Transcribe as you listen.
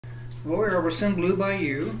Roy Orbison, Blue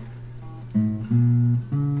Bayou.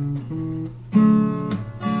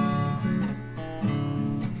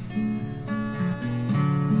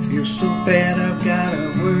 Feel so bad I've got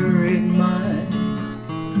a worried mind.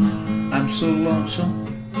 I'm so lonesome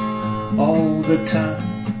all the time.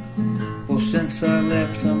 Well, since I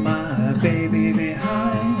left my baby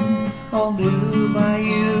behind on Blue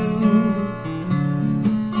Bayou,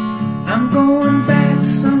 I'm going back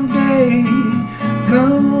someday,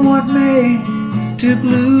 come what may, to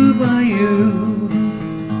Blue Bayou,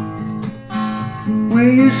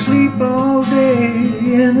 where you sleep all day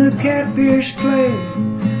in the catfish clay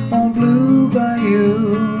on Blue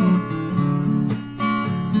Bayou.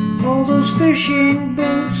 All those fishing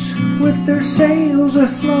boats with their sails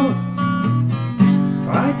afloat, if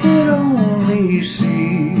I could only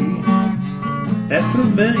see that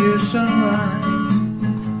familiar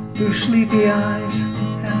sunrise through sleepy eyes,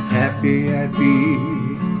 how happy I'd be.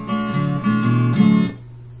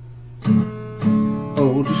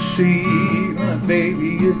 Oh, to see my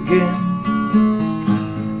baby again,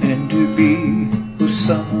 and to be with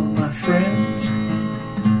some of my friends.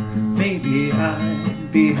 Maybe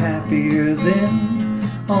I'd be happier then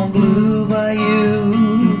on Blue Bayou.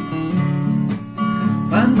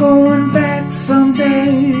 I'm going back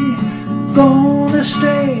someday, gonna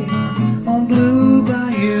stay on Blue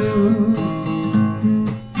Bayou,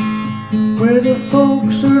 where the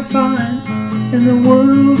folks are fine and the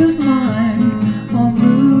world is mine on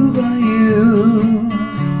Blue Bayou.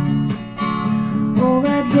 Oh,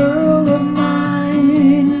 that girl of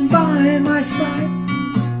mine by my side,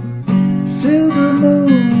 silver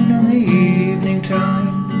moon in the evening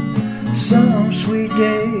time, some sweet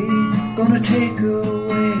day gonna take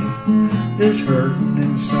away this hurting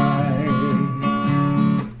inside.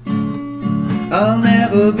 I'll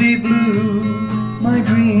never be blue, my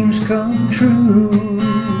dreams come true.